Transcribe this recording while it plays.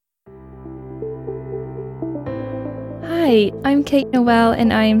Hi, I'm Kate Noel,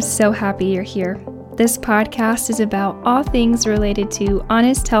 and I am so happy you're here. This podcast is about all things related to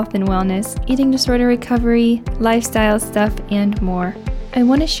honest health and wellness, eating disorder recovery, lifestyle stuff, and more. I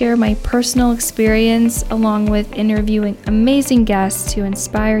want to share my personal experience along with interviewing amazing guests to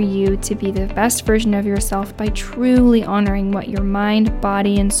inspire you to be the best version of yourself by truly honoring what your mind,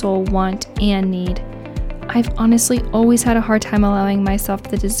 body, and soul want and need. I've honestly always had a hard time allowing myself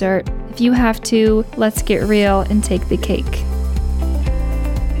the dessert. If you have to, let's get real and take the cake.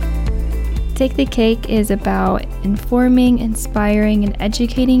 Take the Cake is about informing, inspiring, and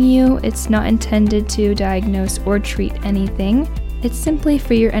educating you. It's not intended to diagnose or treat anything. It's simply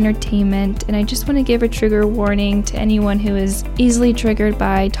for your entertainment, and I just want to give a trigger warning to anyone who is easily triggered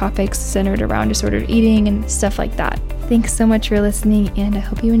by topics centered around disordered eating and stuff like that. Thanks so much for listening, and I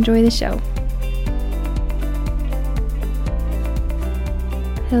hope you enjoy the show.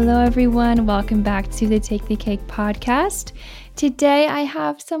 Hello everyone, welcome back to the Take the Cake podcast. Today I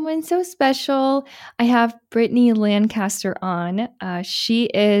have someone so special. I have Brittany Lancaster on. She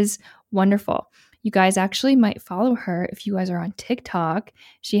is wonderful. You guys actually might follow her if you guys are on TikTok.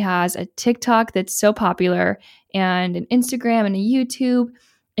 She has a TikTok that's so popular and an Instagram and a YouTube.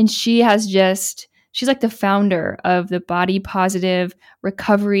 And she's like the founder of the body positive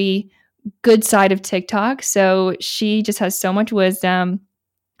recovery good side of TikTok. So she just has so much wisdom.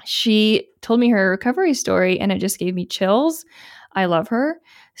 She told me her recovery story and it just gave me chills. I love her.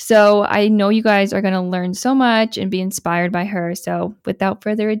 So I know you guys are going to learn so much and be inspired by her. So without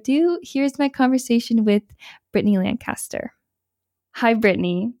further ado, here's my conversation with Brittany Lancaster. Hi,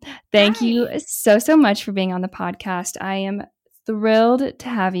 Brittany. Thank you so much for being on the podcast. I am thrilled to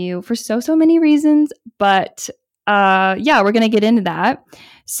have you for so many reasons, but we're going to get into that.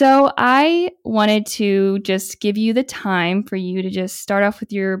 So I wanted to just give you the time for you to just start off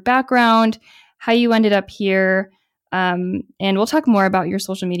with your background, how you ended up here, and we'll talk more about your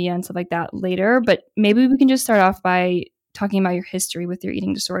social media and stuff like that later. But maybe we can just start off by talking about your history with your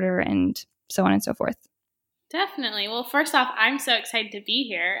eating disorder and so on and so forth. Definitely. Well, first off, I'm so excited to be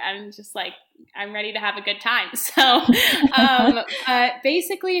here. I'm ready to have a good time. So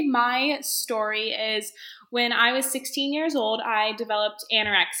basically my story is when I was 16 years old, I developed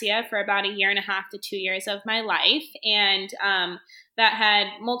anorexia for about 1.5 to 2 years of my life. And that had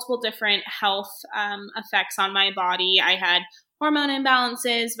multiple different health effects on my body. I had hormone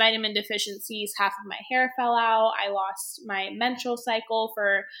imbalances, vitamin deficiencies, half of my hair fell out. I lost my menstrual cycle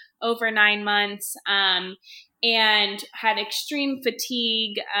for over 9 months, and had extreme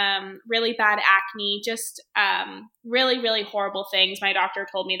fatigue, really bad acne, just really, really horrible things. My doctor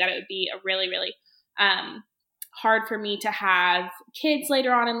told me that it would be a really, really hard for me to have kids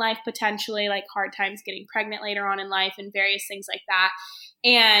later on in life, potentially, like hard times getting pregnant later on in life and various things like that.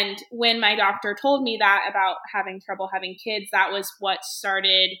 And when my doctor told me that about having trouble having kids, that was what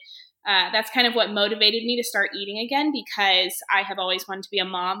started, that's kind of what motivated me to start eating again, because I have always wanted to be a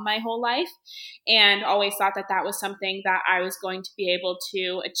mom my whole life and always thought that that was something that I was going to be able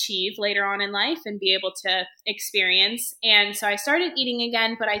to achieve later on in life and be able to experience. And so I started eating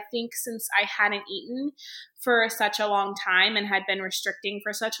again, but I think since I hadn't eaten for such a long time and had been restricting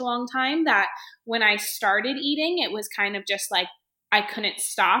for such a long time, that when I started eating, it was kind of just like I couldn't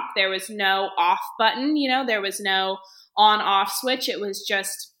stop. There was no off button, there was no on off switch. It was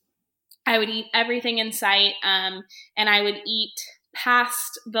just, I would eat everything in sight, and I would eat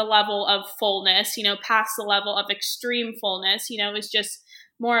past the level of fullness, past the level of extreme fullness. It was just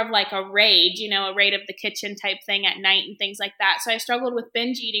more of like a rage, a raid of the kitchen type thing at night and things like that. So I struggled with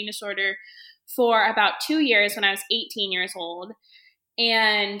binge eating disorder for about 2 years when I was 18 years old.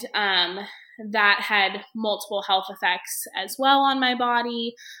 And that had multiple health effects as well on my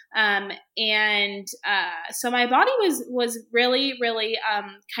body. So my body was really, really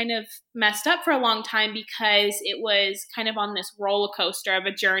kind of messed up for a long time because it was kind of on this roller coaster of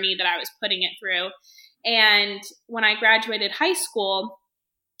a journey that I was putting it through. And when I graduated high school,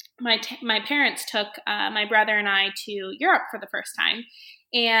 my parents took my brother and I to Europe for the first time.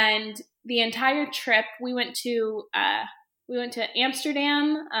 And the entire trip, we went to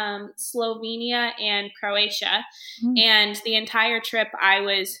Amsterdam, Slovenia, and Croatia. Mm-hmm. And the entire trip, I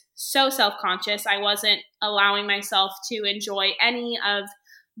was so self-conscious. I wasn't allowing myself to enjoy any of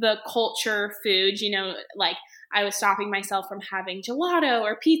the culture foods, like I was stopping myself from having gelato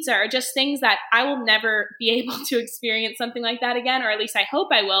or pizza or just things that I will never be able to experience something like that again, or at least I hope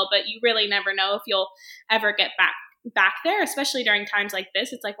I will, but you really never know if you'll ever get back there, especially during times like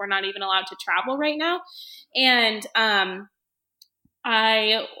this. It's like we're not even allowed to travel right now. And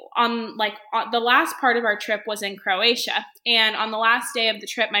the last part of our trip was in Croatia. And on the last day of the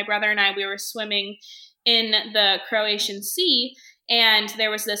trip, my brother and I, we were swimming in the Croatian Sea, and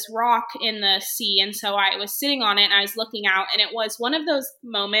there was this rock in the sea. And so I was sitting on it and I was looking out, and it was one of those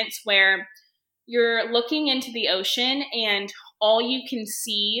moments where you're looking into the ocean and all you can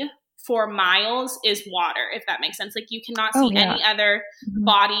see for miles is water, if that makes sense. Like you cannot see any other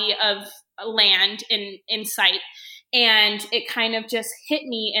body of land in sight. And it kind of just hit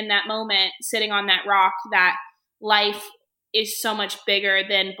me in that moment, sitting on that rock, that life is so much bigger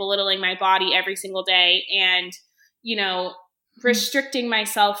than belittling my body every single day and, restricting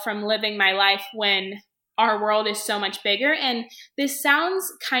myself from living my life when our world is so much bigger. And this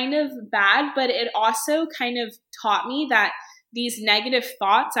sounds kind of bad, but it also kind of taught me that these negative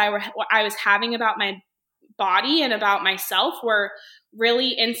thoughts I was having about my body and about myself were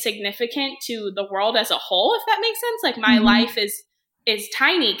really insignificant to the world as a whole, if that makes sense. Like my life is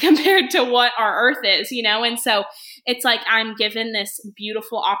tiny compared to what our earth is, And so it's like I'm given this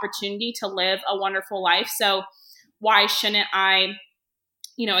beautiful opportunity to live a wonderful life. So why shouldn't I,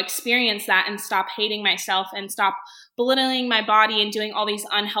 experience that and stop hating myself and stop belittling my body and doing all these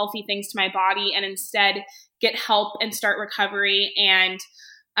unhealthy things to my body, and instead get help and start recovery and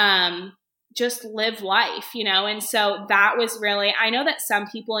just live life, And so that was really, I know that some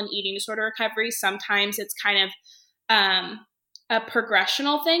people in eating disorder recovery, sometimes it's kind of a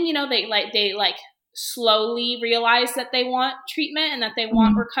progressional thing, they slowly realize that they want treatment and that they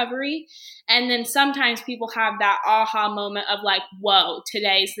want recovery. And then sometimes people have that aha moment of like, whoa,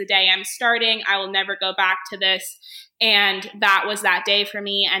 today's the day I'm starting. I will never go back to this. And that was that day for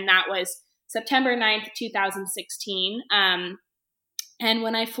me. And that was September 9th, 2016. And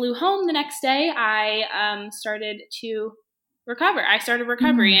when I flew home the next day, I started to recover. I started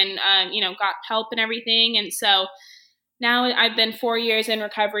recovery and, got help and everything. And so now I've been 4 years in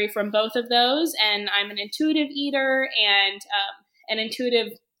recovery from both of those, and I'm an intuitive eater and an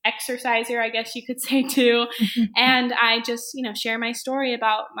intuitive exerciser, I guess you could say too. And I just, share my story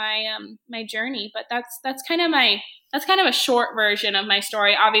about my my journey. But that's kind of a short version of my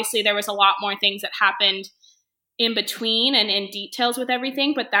story. Obviously, there was a lot more things that happened in between and in details with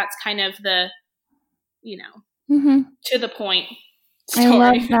everything, but that's kind of the, to the point story. I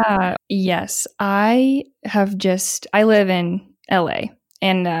love that. Yes. I live in LA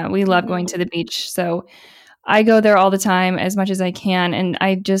and we love going to the beach. So I go there all the time as much as I can. And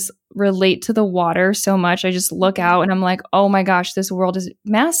I just relate to the water so much. I just look out and I'm like, oh my gosh, this world is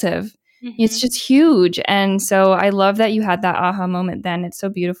massive. It's just huge. And so I love that you had that aha moment then. It's so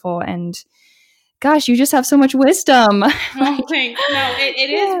beautiful. And gosh, you just have so much wisdom. Oh, thanks. No, it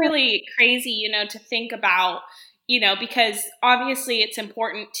is really crazy, to think about, because obviously it's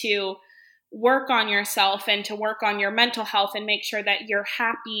important to work on yourself and to work on your mental health and make sure that you're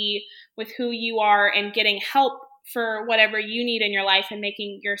happy with who you are and getting help for whatever you need in your life and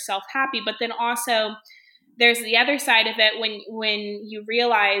making yourself happy. But then also there's the other side of it when you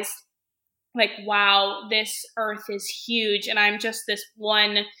realize like, wow, this earth is huge and I'm just this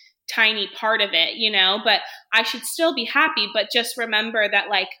one tiny part of it, but I should still be happy. But just remember that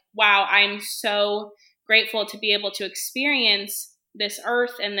like, wow, I'm so grateful to be able to experience this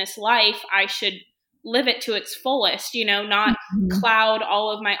earth and this life. I should live it to its fullest, not cloud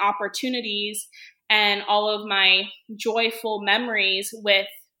all of my opportunities and all of my joyful memories with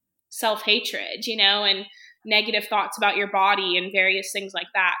self-hatred, and negative thoughts about your body and various things like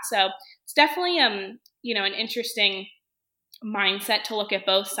that. So it's definitely, an interesting mindset to look at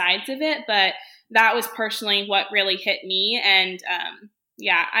both sides of it. But that was personally what really hit me. And,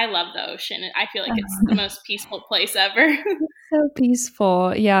 I love the ocean. I feel like it's the most peaceful place ever. So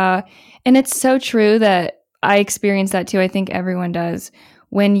peaceful. Yeah. And it's so true that I experienced that too. I think everyone does.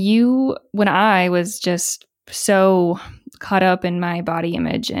 When I was just so caught up in my body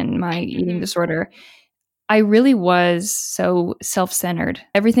image and my eating disorder, I really was so self-centered.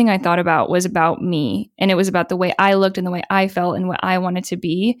 Everything I thought about was about me, and it was about the way I looked and the way I felt and what I wanted to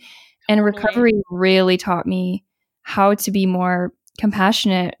be. And recovery really taught me how to be more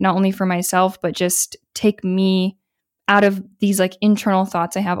compassionate, not only for myself, but just take me out of these like internal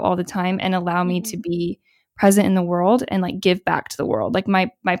thoughts I have all the time and allow me to be present in the world and like give back to the world. Like my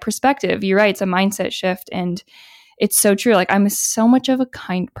perspective, you're right, it's a mindset shift. And it's so true. Like I'm so much of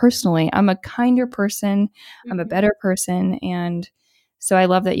personally, I'm a kinder person. I'm a better person. And so I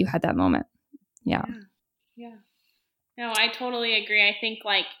love that you had that moment. Yeah. Yeah. No, I totally agree. I think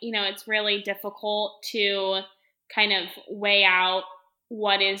like, it's really difficult to kind of weigh out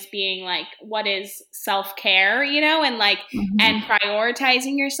what is self-care, and like, and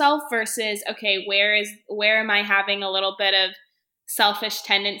prioritizing yourself versus, okay, where am I having a little bit of selfish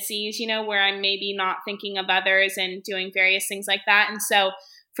tendencies, where I'm maybe not thinking of others and doing various things like that. And so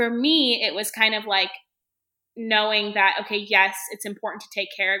for me, it was kind of like knowing that, okay, yes, it's important to take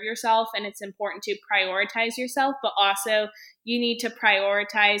care of yourself and it's important to prioritize yourself, but also you need to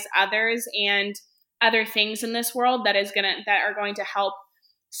prioritize others and other things in this world that are going to help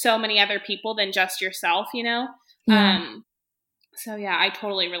so many other people than just yourself, you know? Yeah. So yeah, I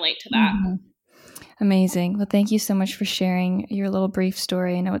totally relate to that. Mm-hmm. Amazing. Well, thank you so much for sharing your little brief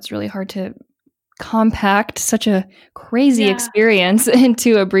story. I know it's really hard to compact such a crazy experience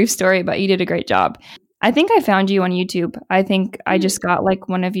into a brief story, but you did a great job. I think I found you on YouTube. I think I just got like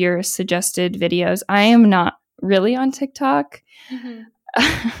one of your suggested videos. I am not really on TikTok. Mm-hmm.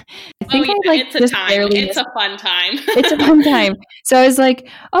 I think I like it's a time. It's a fun time. It's a fun time. So I was like,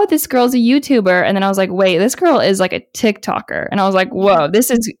 oh, this girl's a YouTuber. And then I was like, wait, this girl is like a TikToker. And I was like, whoa, this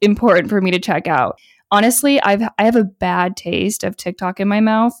is important for me to check out. Honestly, I have a bad taste of TikTok in my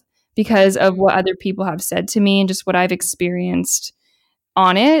mouth because of what other people have said to me and just what I've experienced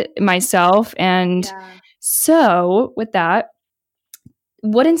on it myself. And so with that,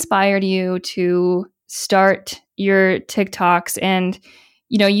 what inspired you to start your TikToks? And,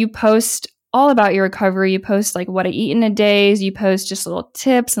 you know, you post all about your recovery. You post like what I eat in a day. You post just little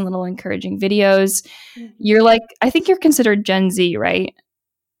tips and little encouraging videos. Mm-hmm. You're like, I think you're considered Gen Z, right?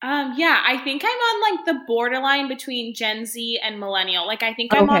 Yeah, I think I'm on like the borderline between Gen Z and millennial. Like, I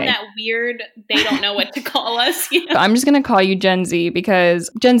think I'm on that weird, they don't know what to call us. You know? I'm just going to call you Gen Z because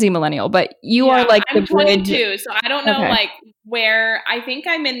Gen Z millennial, but you are like I'm 22, so I don't know like where, I think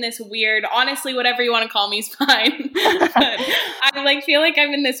I'm in this weird, honestly, whatever you want to call me is fine. But I like feel like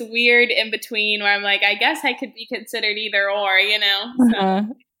I'm in this weird in between where I'm like, I guess I could be considered either or, you know?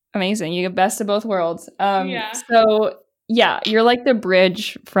 So. Amazing. You get best of both worlds. So yeah, you're like the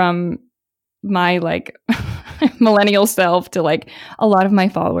bridge from my like millennial self to like a lot of my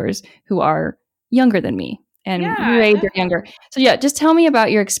followers who are younger than me and your age or younger. So yeah, just tell me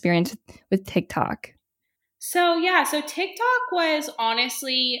about your experience with TikTok. So TikTok was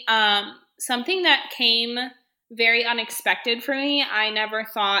honestly something that came very unexpected for me. I never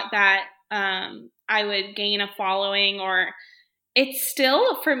thought that I would gain a following, or it's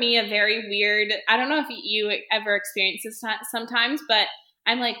still for me a very weird, I don't know if you ever experience this sometimes, but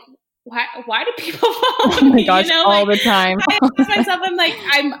I'm like, why do people follow me? Oh my gosh, all the time. I ask myself, I'm like,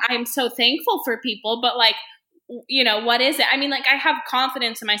 I'm so thankful for people, but like, you know, what is it? I mean, like, I have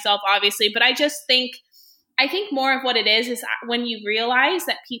confidence in myself, obviously, but I think more of what it is when you realize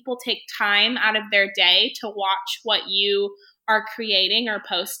that people take time out of their day to watch what you are creating or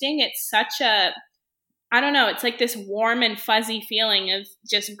posting. It's such a, I don't know, it's like this warm and fuzzy feeling of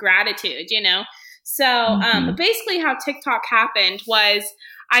just gratitude, you know? So, but basically how TikTok happened was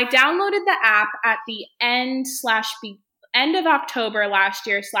I downloaded the app at the end of October last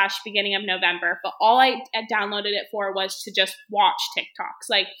year / beginning of November. But all I downloaded it for was to just watch TikToks.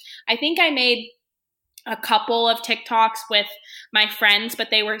 Like, I think I made a couple of TikToks with my friends, but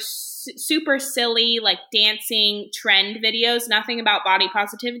they were super silly, like dancing trend videos, nothing about body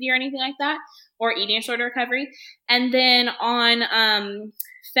positivity or anything like that, or eating disorder recovery. And then on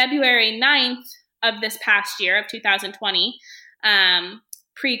February 9th of this past year of 2020,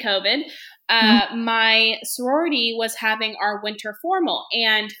 pre-COVID, my sorority was having our winter formal,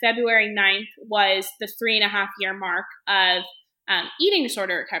 and February 9th was the 3.5-year mark of eating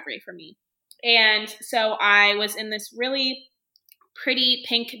disorder recovery for me. And so I was in this really pretty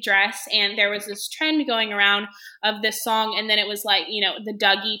pink dress, and there was this trend going around of this song, and then it was like, you know, the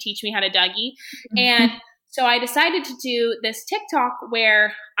Dougie, Teach Me How to Dougie. And so I decided to do this TikTok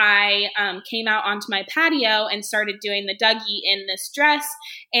where I came out onto my patio and started doing the Dougie in this dress.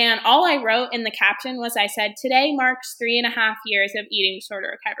 And all I wrote in the caption was, I said, today marks 3.5 years of eating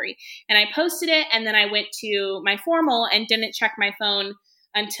disorder recovery. And I posted it, and then I went to my formal and didn't check my phone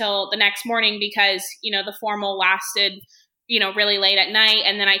until the next morning because, you know, the formal lasted, you know, really late at night.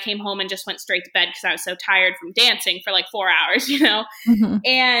 And then I came home and just went straight to bed because I was so tired from dancing for like 4 hours, you know?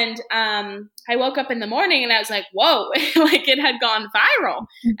 And I woke up in the morning and I was like, whoa, like it had gone viral.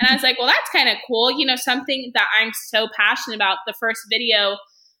 And I was like, well, that's kind of cool. You know, something that I'm so passionate about. The first video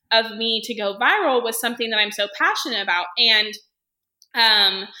of me to go viral was something that I'm so passionate about. And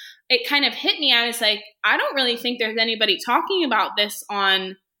it kind of hit me. I was like, I don't really think there's anybody talking about this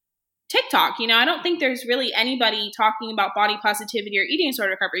on TikTok. You know, I don't think there's really anybody talking about body positivity or eating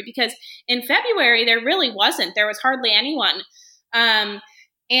disorder recovery, because in February, there really wasn't. There was hardly anyone.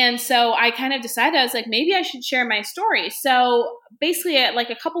 And so I kind of decided, I was like, maybe I should share my story. So basically, like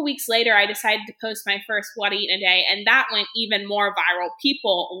a couple weeks later, I decided to post my first What I Eat in a Day, and that went even more viral.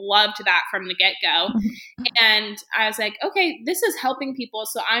 People loved that from the get-go. And I was like, okay, this is helping people,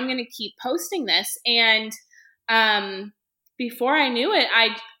 so I'm going to keep posting this. And before I knew it,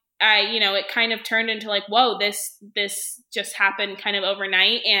 it kind of turned into like, whoa, this just happened kind of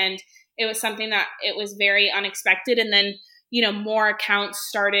overnight. And it was something that it was very unexpected. And then, more accounts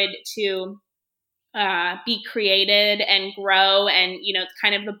started to be created and grow, and,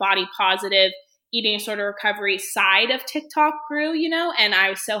 kind of the body positive eating sort of recovery side of TikTok grew, and I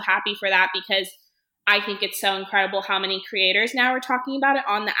was so happy for that, because I think it's so incredible how many creators now are talking about it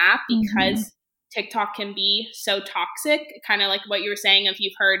on the app, because TikTok can be so toxic, kind of like what you were saying, if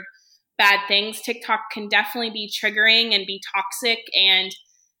you've heard bad things, TikTok can definitely be triggering and be toxic and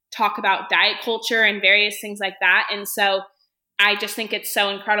talk about diet culture and various things like that. And so I just think it's so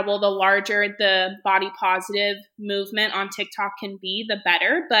incredible. The larger the body positive movement on TikTok can be, the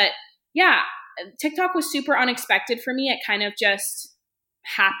better. But yeah, TikTok was super unexpected for me. It kind of just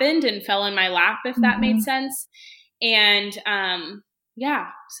happened and fell in my lap, if that made sense. And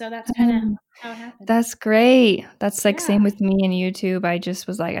so that's kind of how it happened. That's great. That's like same with me and YouTube. I just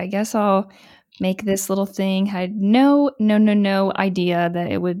was like, I guess I'll make this little thing. Had no idea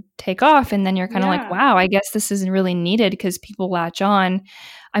that it would take off. And then you're kind of like, wow, I guess this isn't really needed, because people latch on.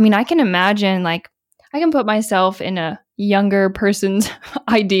 I mean, I can imagine, like, I can put myself in a younger person's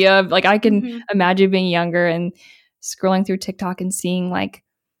idea of, like, I can imagine being younger and scrolling through TikTok and seeing, like,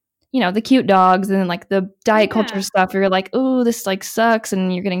 the cute dogs and then, like, the diet culture stuff. You're like, oh, this like sucks,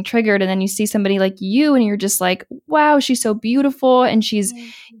 and you're getting triggered. And then you see somebody like you and you're just like, wow, she's so beautiful, and she's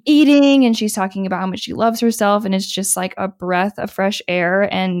eating, and she's talking about how much she loves herself, and it's just like a breath of fresh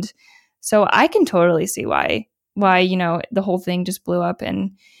air. And so I can totally see why the whole thing just blew up,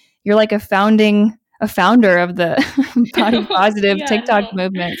 and you're like a founder of the body positive TikTok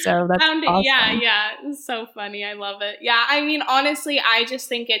movement. So that's awesome. Yeah. It's so funny. I love it. Yeah. I mean, honestly, I just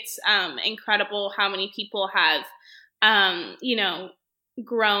think it's incredible how many people have,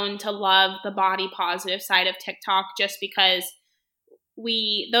 grown to love the body positive side of TikTok, just because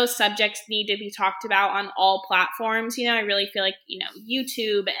those subjects need to be talked about on all platforms. I really feel like,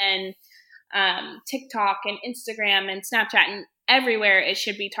 YouTube and TikTok and Instagram and Snapchat and everywhere it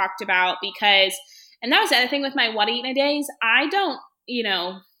should be talked about, because and that was the other thing with my What I Eat in a Days.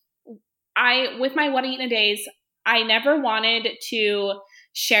 With my What I Eat in a Days, I never wanted to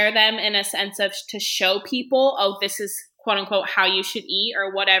share them in a sense of to show people, oh, this is quote unquote how you should eat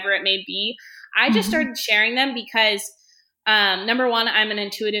or whatever it may be. I just started sharing them because, number one, I'm an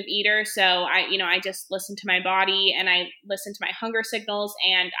intuitive eater. So I just listen to my body, and I listen to my hunger signals,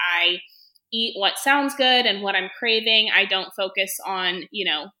 and I eat what sounds good and what I'm craving. I don't focus on,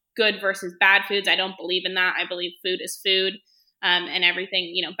 good versus bad foods. I don't believe in that. I believe food is food, and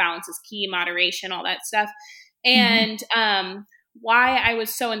everything, balance is key, moderation, all that stuff. And why I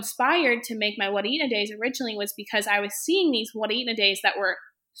was so inspired to make my What I Eat in a Days originally was because I was seeing these What I Eat in a Days that were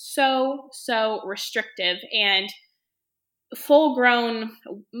so restrictive and full grown,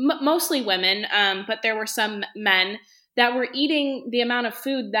 mostly women, but there were some men that were eating the amount of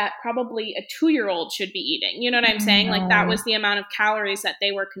food that probably a 2-year-old should be eating. You know what I'm saying? Like, that was the amount of calories that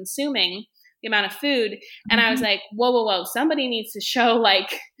they were consuming, the amount of food. And I was like, whoa, somebody needs to show,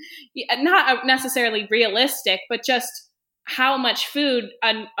 like, not necessarily realistic, but just how much food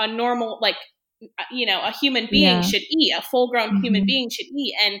a normal, like, a human being should eat, a full grown human being should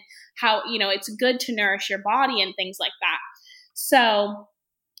eat, and how, it's good to nourish your body and things like that. So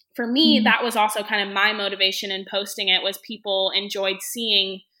for me, that was also kind of my motivation in posting it, was people enjoyed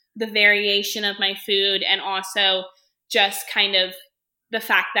seeing the variation of my food, and also just kind of the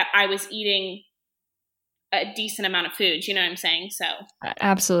fact that I was eating a decent amount of food. You know what I'm saying? So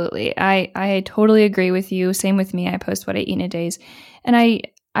absolutely. I totally agree with you. Same with me. I post What I Eat in a Days, and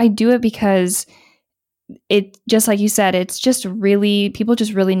I do it because it, just like you said, it's just really, people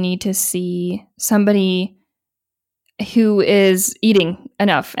just really need to see somebody who is eating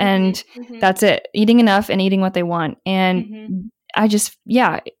enough, and that's it, eating enough and eating what they want. And I just,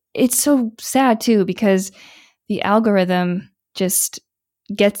 it's so sad too, because the algorithm just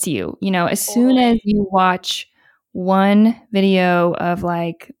gets you, as soon as you watch one video of,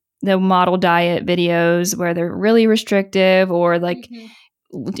 like, the model diet videos where they're really restrictive, or like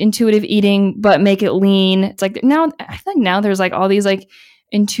intuitive eating, but make it lean. It's like, now, I think now there's like all these like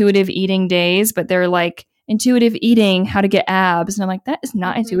intuitive eating days, but they're like intuitive eating, how to get abs. And I'm like, that is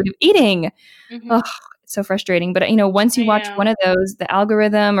not intuitive eating. Ugh, it's so frustrating. But, once you watch one of those, the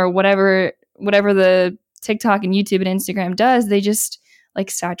algorithm or whatever the TikTok and YouTube and Instagram does, they just like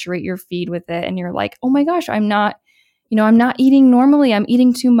saturate your feed with it. And you're like, oh my gosh, I'm not eating normally. I'm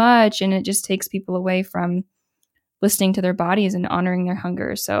eating too much. And it just takes people away from listening to their bodies and honoring their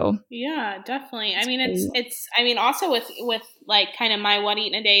hunger. So yeah, definitely. I mean, it's, I mean, also with like kind of my What I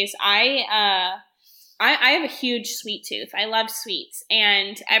Eat in a Days, I I have a huge sweet tooth. I love sweets.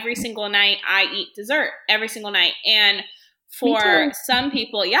 And every single night I eat dessert every single night. And for some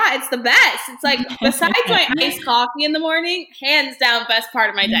people, yeah, it's the best. It's like, besides my iced coffee in the morning, hands down, best part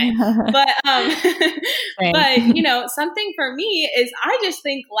of my day. But, but you know, something for me is I just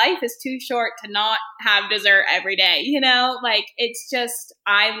think life is too short to not have dessert every day. You know, like it's just,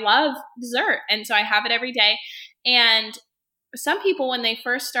 I love dessert. And so I have it every day. And some people, when they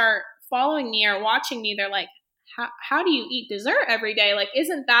first start following me or watching me, they're like, how do you eat dessert every day? Like,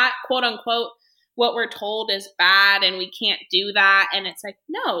 isn't that quote unquote what we're told is bad and we can't do that? And it's like,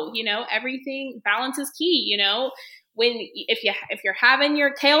 no, you know, everything, balance is key. You know, if you're having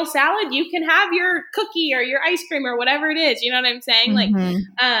your kale salad, you can have your cookie or your ice cream or whatever it is. You know what I'm saying? Like,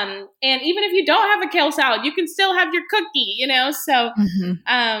 and even if you don't have a kale salad, you can still have your cookie, you know? So,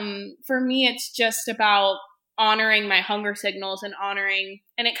 for me, it's just about honoring my hunger signals and honoring,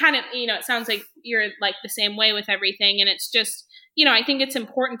 and it kind of, you know, it sounds like you're like the same way with everything. And it's just, you know, I think it's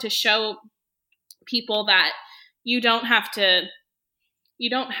important to show people that you don't have to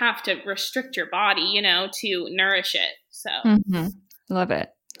restrict your body, you know, to nourish it. So love it.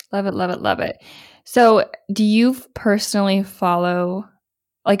 Love it. Love it. Love it. So do you personally follow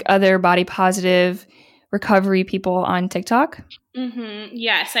like other body positive recovery people on TikTok?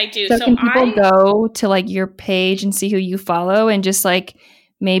 Yes, I do. So can people go to like your page and see who you follow and just like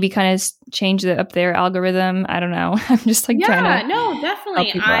maybe kind of change up their algorithm? I don't know. I'm just like trying to. No,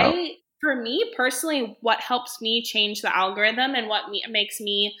 definitely. For me personally, what helps me change the algorithm and what makes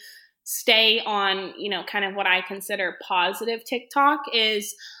me stay on, you know, kind of what I consider positive TikTok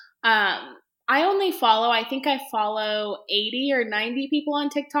is, I only follow, I think I follow 80 or 90 people on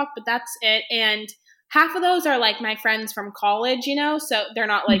TikTok, but that's it. And half of those are like my friends from college, you know, so they're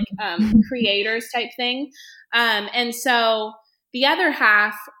not like creators type thing. And so the other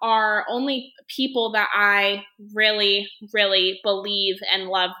half are only people that I really, really believe and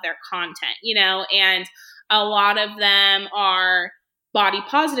love their content, you know, and a lot of them are body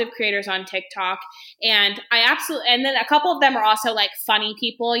positive creators on TikTok. And and then a couple of them are also like funny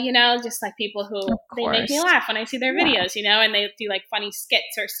people, you know, just like people who they make me laugh when I see their videos, you know, and they do like funny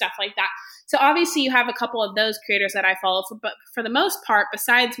skits or stuff like that. So obviously you have a couple of those creators that I follow, but for the most part,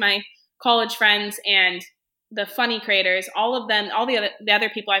 besides my college friends and the funny creators, all of them, all the other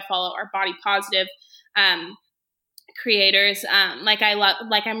people I follow are body positive creators. I'm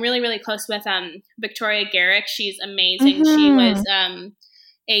really, really close with Victoria Garrick. She's amazing. She was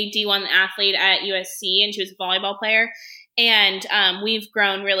a D1 athlete at USC, and she was a volleyball player. And we've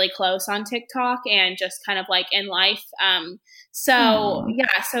grown really close on TikTok and just kind of like in life. So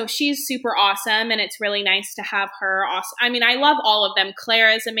she's super awesome, and it's really nice to have her. I mean, I love all of them.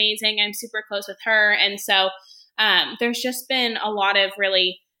 Clara is amazing. I'm super close with her. And so there's just been a lot of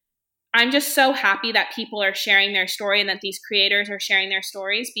I'm just so happy that people are sharing their story and that these creators are sharing their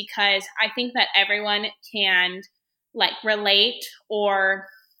stories, because I think that everyone can like relate or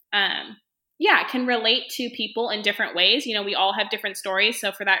can relate to people in different ways. You know, we all have different stories.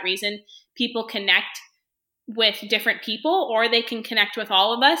 So for that reason, people connect with different people, or they can connect with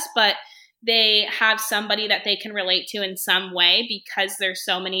all of us, but they have somebody that they can relate to in some way, because there's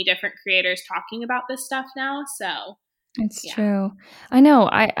so many different creators talking about this stuff now. So it's true. I know.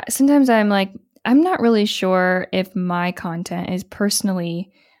 Sometimes I'm like, I'm not really sure if my content is personally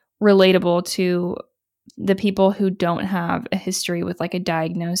relatable to the people who don't have a history with like a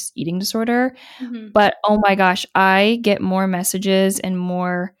diagnosed eating disorder. But oh my gosh, I get more messages and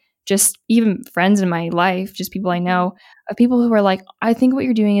more just even friends in my life, just people I know, of people who are like, I think what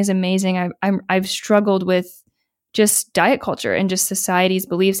you're doing is amazing. I've struggled with just diet culture and just society's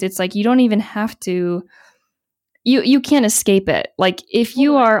beliefs. It's like, you don't even have to, you can't escape it. Like if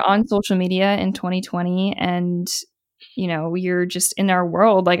you are on social media in 2020 and, you know, you're just in our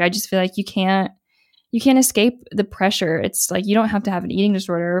world, like I just feel like you can't escape the pressure. It's like, you don't have to have an eating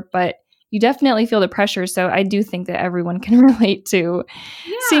disorder, but you definitely feel the pressure. So I do think that everyone can relate to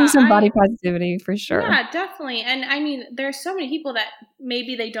seeing some body positivity for sure. Yeah, definitely. And I mean, there's so many people that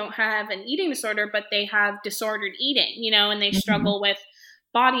maybe they don't have an eating disorder, but they have disordered eating, you know, and they struggle with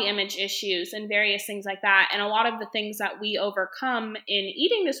body image issues and various things like that. And a lot of the things that we overcome in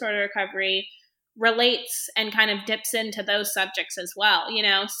eating disorder recovery relates and kind of dips into those subjects as well, you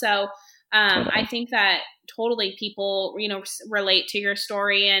know? So I think that totally people, you know, relate to your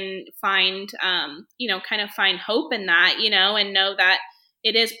story and find, you know, kind of find hope in that, you know, and know that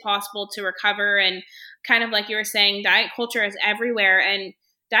it is possible to recover. And kind of like you were saying, diet culture is everywhere. And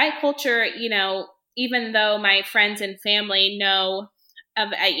diet culture, you know, even though my friends and family know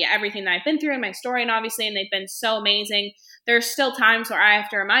everything that I've been through and my story, and obviously, and they've been so amazing. There's still times where I have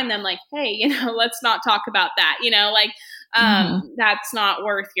to remind them, like, hey, let's not talk about that. That's not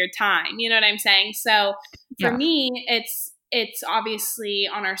worth your time. You know what I'm saying? So for me, it's obviously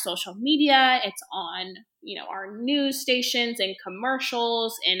on our social media. It's on, our news stations and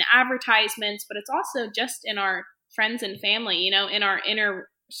commercials and advertisements, but it's also just in our friends and family, in our inner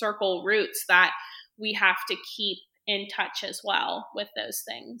circle roots that we have to keep in touch as well with those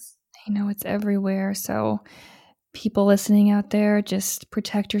things. I know it's everywhere. So people listening out there, just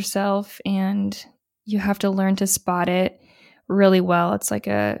protect yourself, and you have to learn to spot it really well. It's like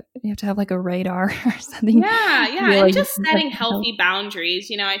you have to have like a radar or something. Yeah. And just setting healthy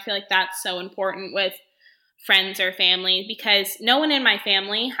boundaries. I feel like that's so important with friends or family, because no one in my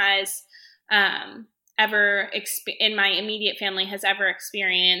family has in my immediate family has ever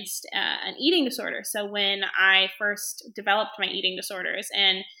experienced an eating disorder. So when I first developed my eating disorders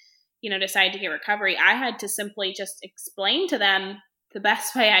and decided to get recovery, I had to simply just explain to them the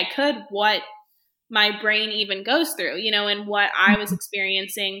best way I could what my brain even goes through, and what I was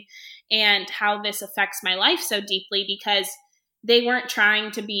experiencing and how this affects my life so deeply, because they weren't trying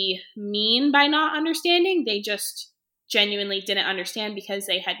to be mean by not understanding. They just genuinely didn't understand because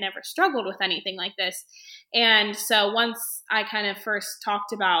they had never struggled with anything like this. And so once I kind of first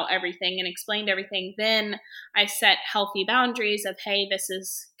talked about everything and explained everything, then I set healthy boundaries of, hey, this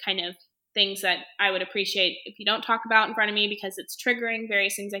is kind of things that I would appreciate if you don't talk about in front of me because it's triggering,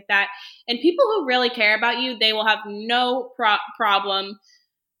 various things like that. And people who really care about you, they will have no problem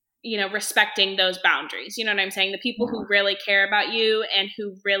respecting those boundaries. You know what I'm saying? The people who really care about you and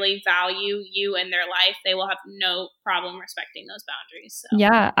who really value you in their life, they will have no problem respecting those boundaries. So.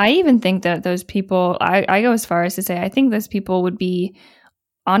 Yeah, I even think that those people, I go as far as to say, I think those people would be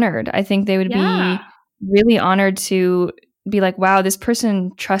honored. I think they would be really honored to be like, wow, this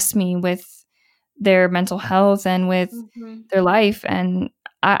person trusts me with their mental health and with their life. And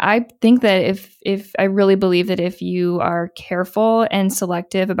I think that if I really believe that if you are careful and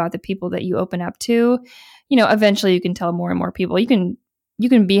selective about the people that you open up to, eventually you can tell more and more people. You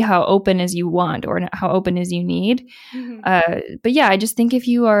can be how open as you want or how open as you need. But yeah, I just think if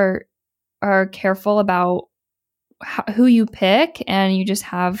you are careful about who you pick and you just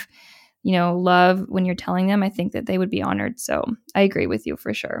have, love when you're telling them, I think that they would be honored. So I agree with you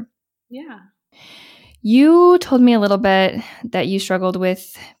for sure. Yeah. You told me a little bit that you struggled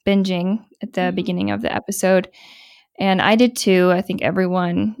with binging at the beginning of the episode, and I did too. I think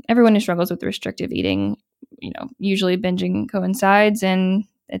everyone who struggles with restrictive eating, usually binging coincides, and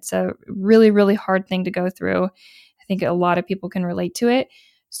it's a really, really hard thing to go through. I think a lot of people can relate to it.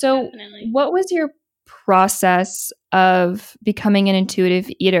 So Definitely. What was your process of becoming an intuitive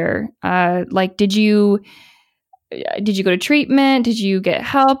eater? Did you go to treatment? Did you get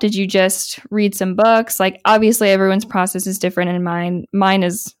help? Did you just read some books? Like, obviously everyone's process is different, and mine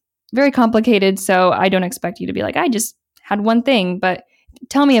is very complicated. So I don't expect you to be like, I just had one thing, but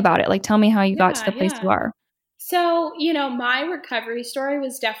tell me about it. Like, tell me how you got to the place you are. So, my recovery story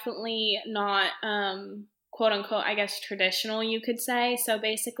was definitely not, quote unquote, I guess, traditional, you could say. So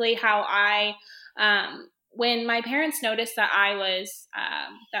basically how when my parents noticed that I was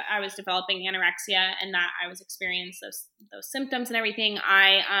developing anorexia and that I was experiencing those symptoms and everything,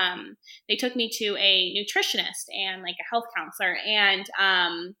 they took me to a nutritionist and like a health counselor, and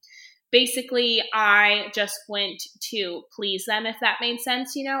basically I just went to please them, if that made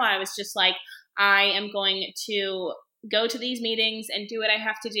sense. I was just like, I am going to go to these meetings and do what I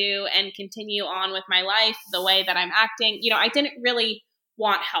have to do and continue on with my life the way that I'm acting. I didn't really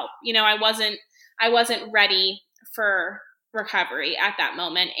want help. I wasn't ready for recovery at that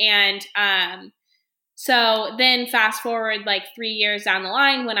moment. And so then fast forward like 3 years down the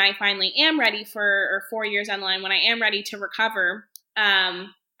line, when I finally am ready or 4 years down the line, when I am ready to recover,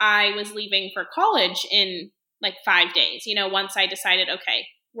 I was leaving for college in like 5 days, once I decided, okay,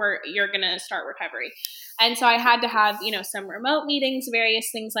 you're going to start recovery. And so I had to have, some remote meetings, various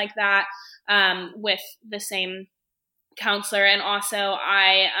things like that, with the same counselor. And also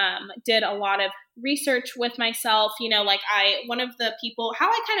I did a lot of research with myself. One of the people, how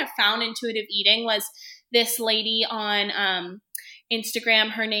I kind of found intuitive eating was this lady on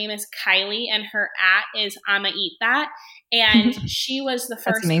Instagram. Her name is Kylie and her @is I'ma Eat That. And she was the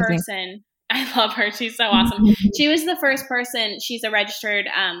first person. I love her. She's so awesome. She was the first person. She's a registered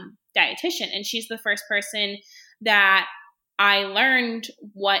dietitian, and she's the first person that I learned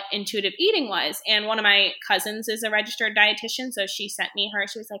what intuitive eating was. And one of my cousins is a registered dietitian, so she sent me her.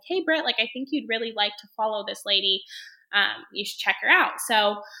 She was like, hey, Britt, I think you'd really like to follow this lady. You should check her out.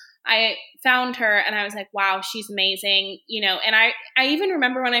 So I found her and I was like, wow, she's amazing, and I even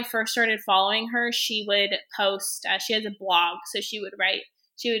remember when I first started following her, she would post, she has a blog. So she would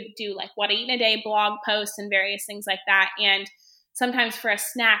do like what I eat in a day blog posts and various things like that. And sometimes for a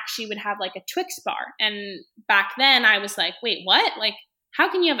snack, she would have like a Twix bar. And back then I was like, wait, what? Like,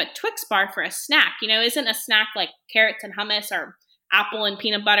 how can you have a Twix bar for a snack? Isn't a snack like carrots and hummus or apple and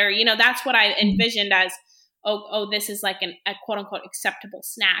peanut butter? That's what I envisioned as, oh, this is like a quote unquote acceptable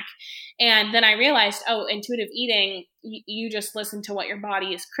snack. And then I realized, intuitive eating, you just listen to what your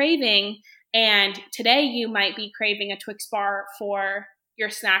body is craving. And today you might be craving a Twix bar for your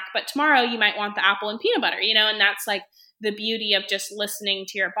snack, but tomorrow you might want the apple and peanut butter, and that's like the beauty of just listening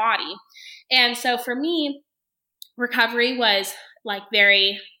to your body. And so for me, recovery was like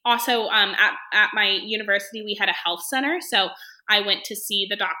very also at my university, we had a health center. So I went to see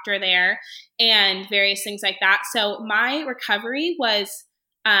the doctor there and various things like that. So my recovery was,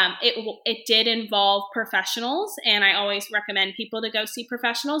 it did involve professionals, and I always recommend people to go see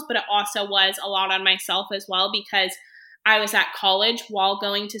professionals, but it also was a lot on myself as well, because I was at college while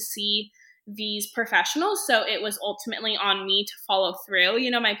going to see these professionals. So it was ultimately on me to follow through.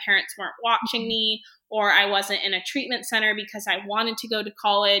 My parents weren't watching me, or I wasn't in a treatment center because I wanted to go to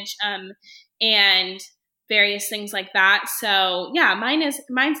college, and various things like that. So yeah,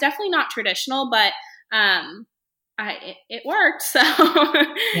 mine's definitely not traditional, but it worked. So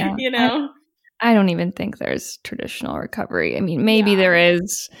yeah, I don't even think there's traditional recovery. I mean, maybe there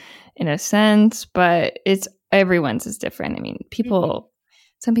is in a sense, but everyone's is different. I mean,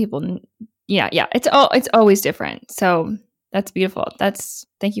 some people, yeah, it's always different. So that's beautiful.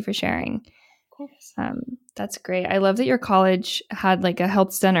 Thank you for sharing. Of course. That's great. I love that your college had like a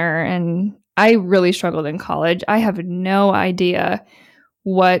health center, and I really struggled in college. I have no idea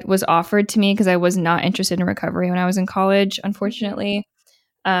what was offered to me because I was not interested in recovery when I was in college, unfortunately.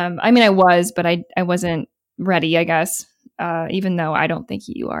 I mean, I was, but I wasn't ready, I guess. Even though I don't think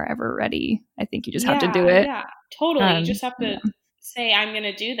you are ever ready. I think you just have to do it. Yeah, totally. You just have to say, I'm going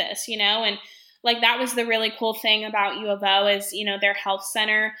to do this, and like that was the really cool thing about U of O is, their health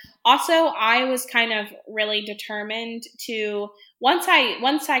center. Also, I was kind of really determined to, once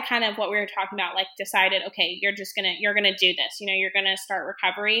I kind of what we were talking about, like decided, okay, you're going to do this, you're going to start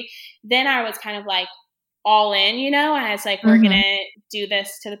recovery. Then I was kind of like all in, and I was like, we're going to do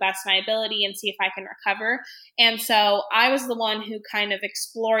this to the best of my ability and see if I can recover. And so I was the one who kind of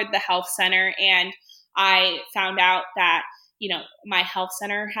explored the health center, and I found out that my health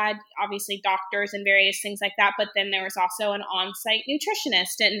center had obviously doctors and various things like that, but then there was also an on-site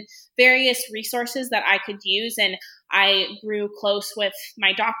nutritionist and various resources that I could use. And I grew close with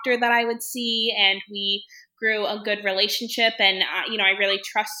my doctor that I would see, and we grew a good relationship, and I really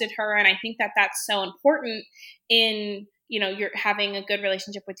trusted her. And I think that that's so important in you're having a good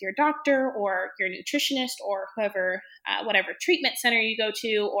relationship with your doctor or your nutritionist or whoever, whatever treatment center you go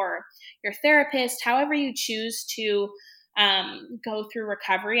to, or your therapist, however you choose to go through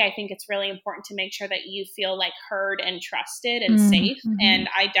recovery. I think it's really important to make sure that you feel like heard and trusted and safe. And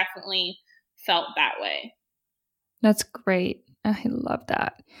I definitely felt that way. That's great. I love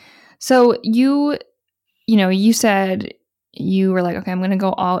that. So you said you were like, okay, I'm going to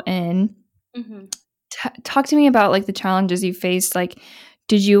go all in. Talk to me about like the challenges you faced. Like,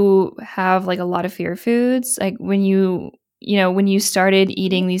 did you have like a lot of fear foods? Like when you started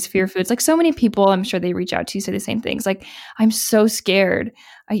eating these fear foods, like so many people, I'm sure they reach out to you, say the same things. Like, I'm so scared.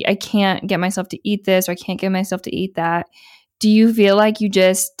 I can't get myself to eat this, or I can't get myself to eat that. Do you feel like you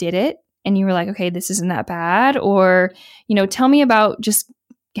just did it and you were like, okay, this isn't that bad? Or, tell me about just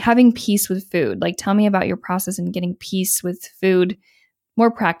having peace with food. Like, tell me about your process in getting peace with food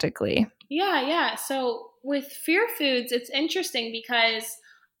more practically. Yeah. So with fear foods, it's interesting because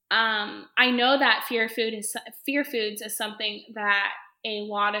I know that fear foods is something that a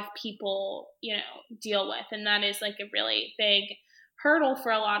lot of people, deal with. And that is like a really big hurdle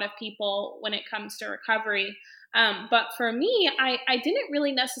for a lot of people when it comes to recovery. But for me, I didn't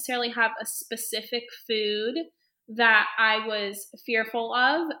really necessarily have a specific food that I was fearful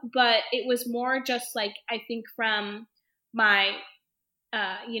of, but it was more just like, I think from my,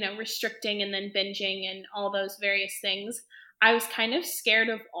 restricting and then binging and all those various things, I was kind of scared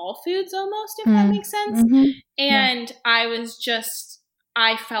of all foods almost, if that makes sense. And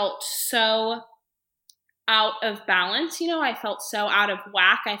I felt so out of balance. I felt so out of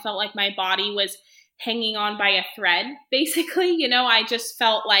whack. I felt like my body was hanging on by a thread, basically. I just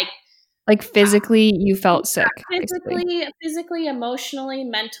felt like physically you felt sick. Physically, emotionally,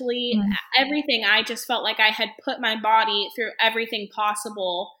 mentally, everything. I just felt like I had put my body through everything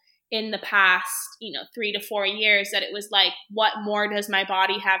possible in the past, 3 to 4 years, that it was like, what more does my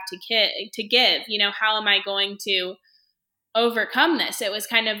body have to give? How am I going to overcome this? It was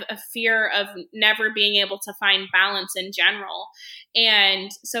kind of a fear of never being able to find balance in general.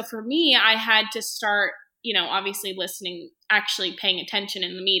 And so for me, I had to start, obviously listening, actually paying attention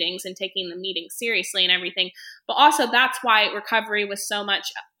in the meetings and taking the meetings seriously and everything. But also that's why recovery was so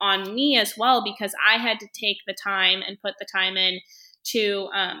much on me as well, because I had to take the time and put the time in to,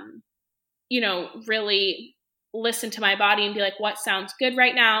 really listen to my body and be like, what sounds good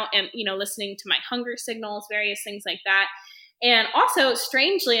right now? And, listening to my hunger signals, various things like that. And also,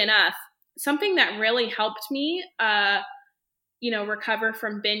 strangely enough, something that really helped me, recover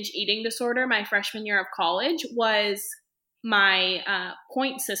from binge eating disorder my freshman year of college was my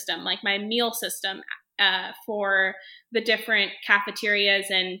point system, like my meal system for the different cafeterias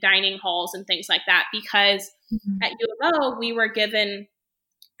and dining halls and things like that. Because at U of O, we were given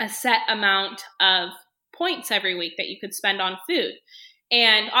a set amount of points every week that you could spend on food.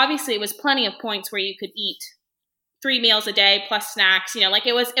 And obviously, it was plenty of points where you could eat 3 meals a day plus snacks,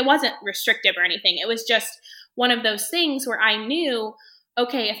 it wasn't restrictive or anything. It was just one of those things where I knew,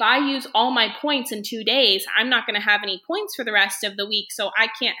 okay, if I use all my points in 2 days, I'm not going to have any points for the rest of the week. So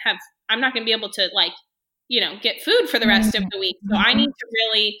I'm not going to be able to get food for the rest of the week. So I need to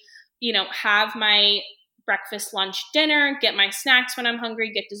really, have my breakfast, lunch, dinner, get my snacks when I'm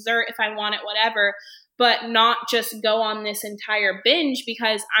hungry, get dessert if I want it, whatever, but not just go on this entire binge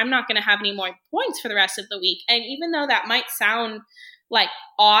because I'm not going to have any more points for the rest of the week. And even though that might sound like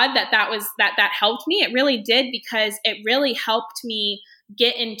odd that helped me, it really did, because it really helped me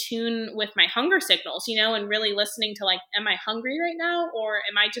get in tune with my hunger signals, and really listening to like, am I hungry right now, or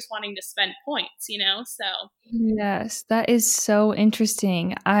am I just wanting to spend points, so. Yes, that is so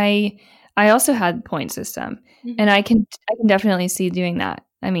interesting. I also had point system, and I can definitely see doing that.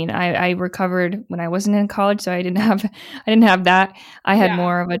 I mean, I recovered when I wasn't in college, so I didn't have that. I had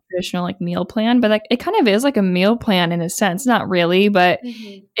more of a traditional like meal plan, but like it kind of is like a meal plan in a sense, not really, but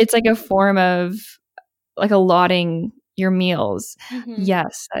it's like a form of like allotting your meals.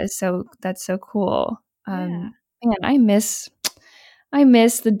 Yes, that's so cool. Man, I miss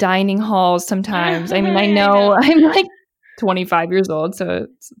the dining halls sometimes. I mean, I know I'm like 25 years old, so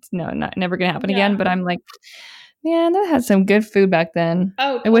it's never gonna happen again. But I'm like, man, that had some good food back then.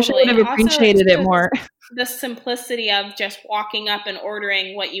 Oh, totally. I wish I would have appreciated it more. The simplicity of just walking up and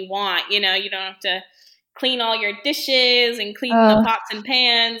ordering what you want. You don't have to clean all your dishes and clean the pots and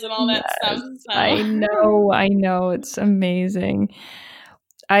pans and all that stuff. So. I know. It's amazing.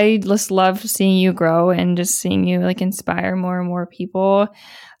 I just love seeing you grow and just seeing you like inspire more and more people.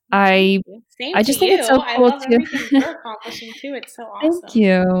 I just think it's so cool. I love everything you're accomplishing too. It's so awesome. Thank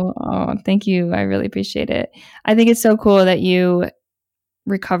you. Oh, thank you. I really appreciate it. I think it's so cool that you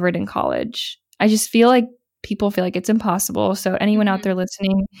recovered in college. I just feel like people feel like it's impossible. So anyone out there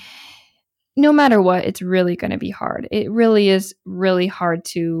listening, no matter what, it's really going to be hard. It really is really hard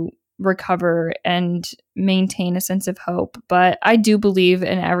to recover and maintain a sense of hope. But I do believe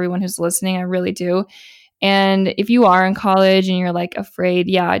in everyone who's listening. I really do. And if you are in college and you're like afraid,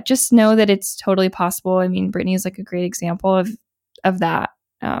 just know that it's totally possible. I mean, Brittany is like a great example of that.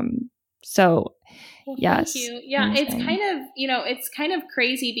 So yes. Thank you. Yeah, it's kind of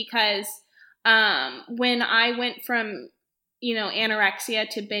crazy because when I went from, anorexia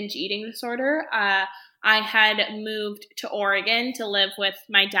to binge eating disorder, I had moved to Oregon to live with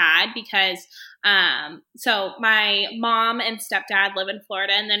my dad because so my mom and stepdad live in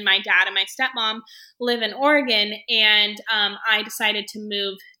Florida, and then my dad and my stepmom live in Oregon. And I decided to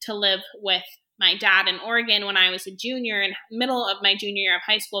move to live with my dad in Oregon when I was a junior, in middle of my junior year of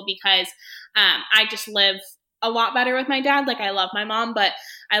high school, because I just live a lot better with my dad. Like, I love my mom, but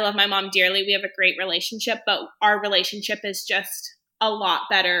I love my mom dearly. We have a great relationship, but our relationship is just a lot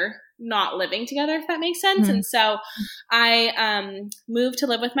better not living together, if that makes sense. And so I moved to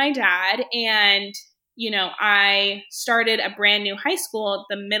live with my dad, and, I started a brand new high school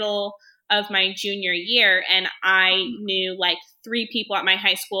at the middle of my junior year. And I knew like 3 people at my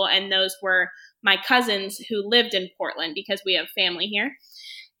high school, and those were my cousins who lived in Portland because we have family here.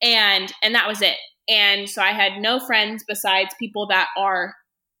 And that was it. And so I had no friends besides people that are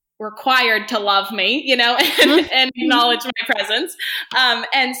required to love me, and acknowledge my presence.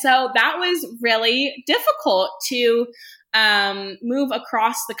 And so that was really difficult to move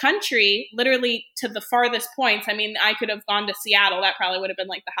across the country, literally to the farthest points. I mean, I could have gone to Seattle. That probably would have been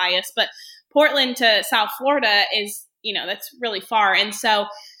like the highest, but Portland to South Florida is, that's really far. And so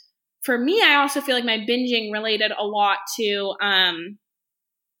for me, I also feel like my binging related a lot to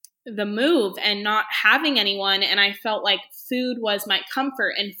the move and not having anyone. And I felt like food was my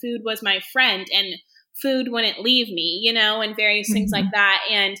comfort and food was my friend and food wouldn't leave me, and various things like that.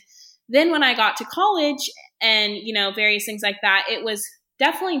 And then when I got to college and, various things like that, it was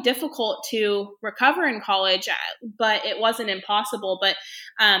definitely difficult to recover in college, but it wasn't impossible. But,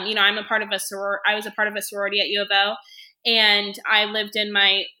 I was a part of a sorority at U of O, and I lived in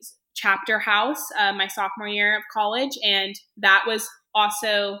my chapter house my sophomore year of college. And that was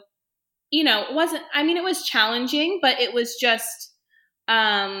also, it was challenging, but it was just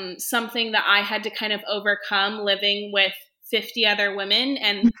something that I had to kind of overcome, living with 50 other women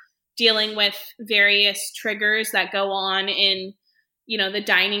and dealing with various triggers that go on in, the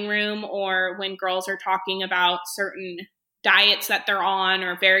dining room, or when girls are talking about certain diets that they're on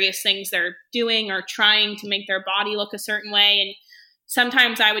or various things they're doing or trying to make their body look a certain way. And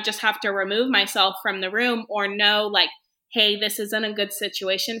sometimes I would just have to remove myself from the room or know, like, hey, this isn't a good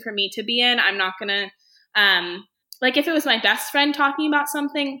situation for me to be in. I'm not going to, like, if it was my best friend talking about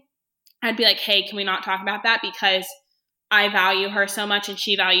something, I'd be like, hey, can we not talk about that? Because I value her so much and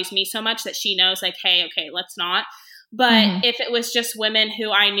she values me so much that she knows, like, hey, okay, let's not. But if it was just women who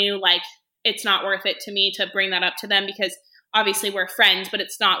I knew, like, it's not worth it to me to bring that up to them, because obviously we're friends, but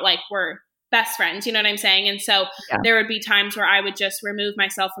it's not like we're best friends. You know what I'm saying? And so there would be times where I would just remove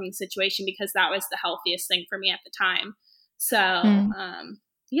myself from the situation because that was the healthiest thing for me at the time. So,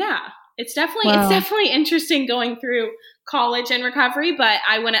 it's definitely interesting going through college and recovery, but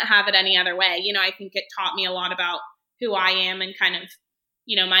I wouldn't have it any other way. I think it taught me a lot about who I am and kind of,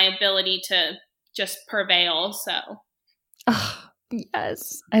 my ability to just prevail. So. Oh,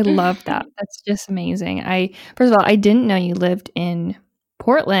 yes. I love that. That's just amazing. First of all, I didn't know you lived in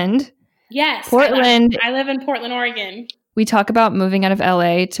Portland. Yes. Portland. I live in Portland, Oregon. We talk about moving out of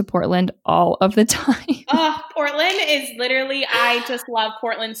LA to Portland all of the time. Oh, Portland is literally, I just love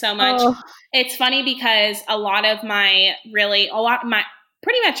Portland so much. Oh. It's funny because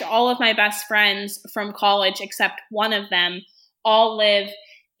pretty much all of my best friends from college, except one of them, all live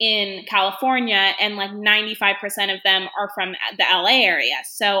in California, and like 95% of them are from the LA area.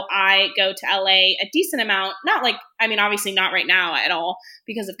 So I go to LA a decent amount, obviously not right now at all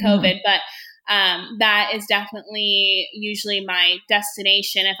because of COVID, but that is definitely usually my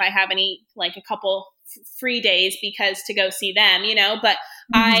destination if I have a couple free days because to go see them, but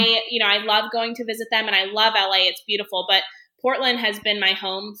I love going to visit them and I love LA. It's beautiful, but Portland has been my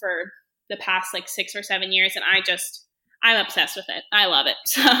home for the past 6 or 7 years. And I'm obsessed with it. I love it.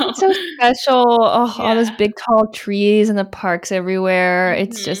 So it's so special. All those big tall trees and the parks everywhere.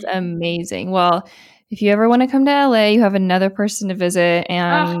 It's just amazing. Well, if you ever want to come to LA, you have another person to visit.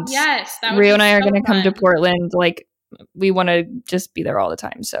 And Rio and I are going to come to Portland. Like, we want to just be there all the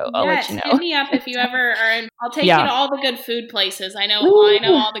time. So I'll let you know. Hit me up if you ever are in. I'll take you to all the good food places. I know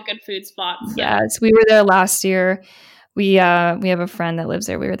all the good food spots. So. Yes, we were there last year. We have a friend that lives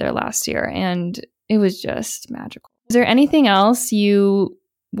there. We were there last year and it was just magical. Is there anything else you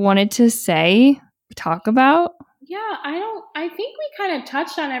wanted to talk about? Yeah, I think we kind of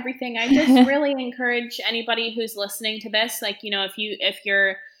touched on everything. I just really encourage anybody who's listening to this, if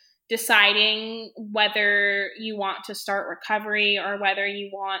you're deciding whether you want to start recovery or whether you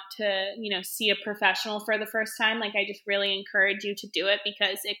want to, see a professional for the first time, I just really encourage you to do it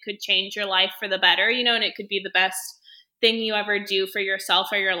because it could change your life for the better, and it could be the best thing you ever do for yourself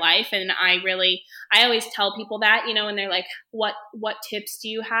or your life. And I always tell people that, when they're like, what tips do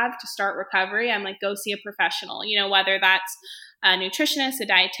you have to start recovery? I'm like, go see a professional, whether that's a nutritionist, a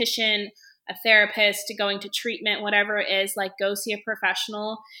dietitian, a therapist, going to treatment, whatever it is, go see a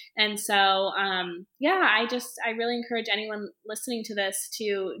professional. And so, I really encourage anyone listening to this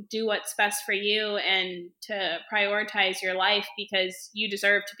to do what's best for you and to prioritize your life because you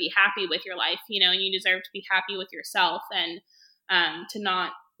deserve to be happy with your life, and you deserve to be happy with yourself and to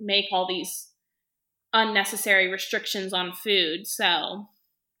not make all these unnecessary restrictions on food. So,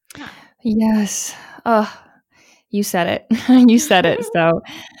 yeah. Yes. You said it. You said it. So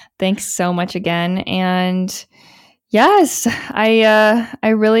thanks so much again. And yes, I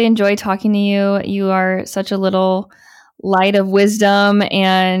really enjoy talking to you. You are such a little light of wisdom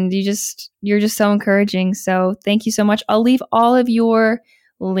and you're just so encouraging. So thank you so much. I'll leave all of your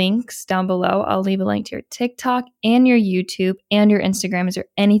links down below. I'll leave a link to your TikTok and your YouTube and your Instagram. Is there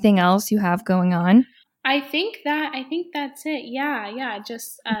anything else you have going on? I think that's it. Yeah.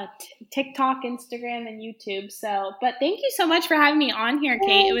 Just TikTok, Instagram, and YouTube. So, but thank you so much for having me on here,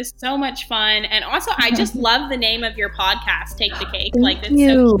 Kate. It was so much fun. And also, I just love the name of your podcast, Take the Cake. Thank it's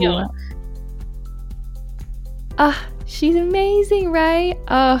so cute. She's amazing, right?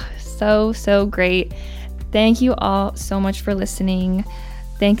 So great. Thank you all so much for listening.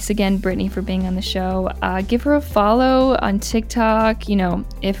 Thanks again, Brittany, for being on the show. Give her a follow on TikTok.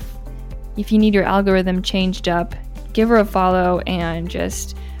 If you need your algorithm changed up, give her a follow and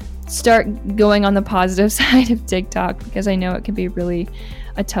just start going on the positive side of TikTok, because I know it can be really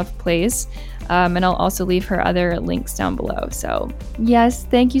a tough place. And I'll also leave her other links down below. So yes,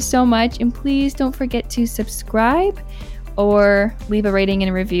 thank you so much. And please don't forget to subscribe or leave a rating and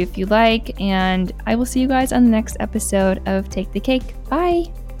a review if you like. And I will see you guys on the next episode of Take the Cake.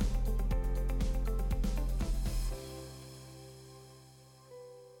 Bye.